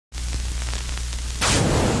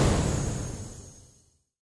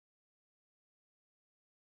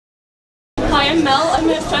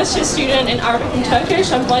first year student in Arabic and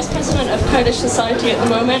Turkish. I'm vice president of Kurdish Society at the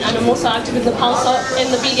moment, and I'm also active in the in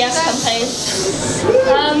the BDS campaign.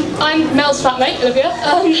 I'm Mel's flatmate, Olivia.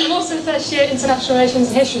 I'm also a first year international relations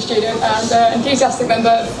and history student and an enthusiastic member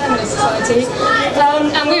of the Feminist Society.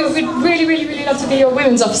 And we would really love to be your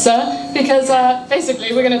women's officer because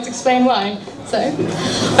basically we're going to explain why. So,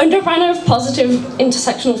 under the banner of positive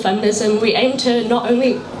intersectional feminism, we aim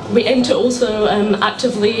to also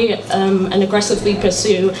actively and aggressively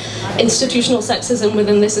pursue institutional sexism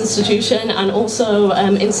within this institution, and also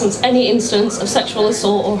any instance of sexual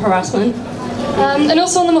assault or harassment. And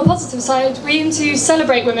also on the more positive side, we aim to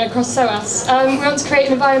celebrate women across SOAS. We want to create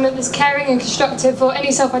an environment that's caring and constructive for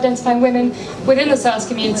any self-identifying women within the SOAS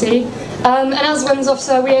community. And as a women's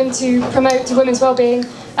officer, we aim to promote women's well-being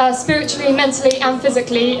spiritually, mentally and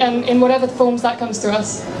physically, and in whatever forms that comes to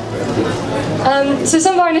us. So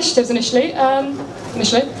some of our initiatives initially.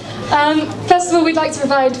 First of all, we'd like to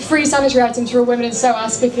provide free sanitary items for all women in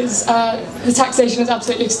SOAS because the taxation is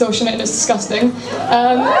absolutely extortionate and it's disgusting.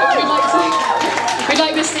 We'd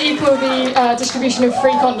like this to equal the distribution of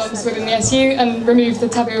free condoms within the SU and remove the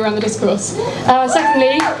taboo around the discourse.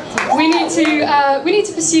 Secondly, we need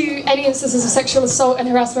to pursue any instances of sexual assault and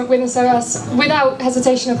harassment within SOAS without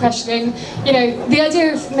hesitation or questioning. You know, the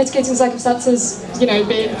idea of mitigating circumstances, you know,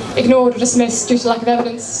 being ignored or dismissed due to lack of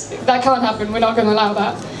evidence, that can't happen. We're not going to allow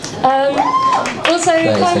that. Also,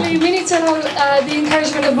 finally, we need to allow the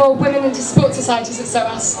encouragement of more women into sport societies at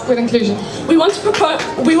SOAS with inclusion. We want to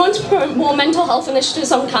promote more mental health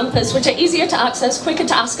initiatives on campus, which are easier to access, quicker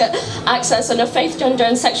to access, and are faith, gender,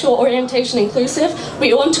 and sexual orientation inclusive.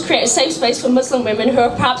 We want to create a safe space for Muslim women, who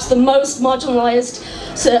are perhaps the most marginalised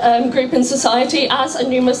group in society. As a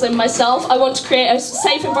new Muslim myself, I want to create a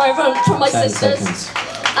safe environment for my sisters.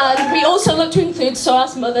 And we also look to include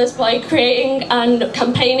SOAS mothers by creating and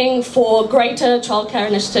campaigning for greater childcare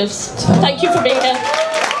initiatives. Thank you for being here.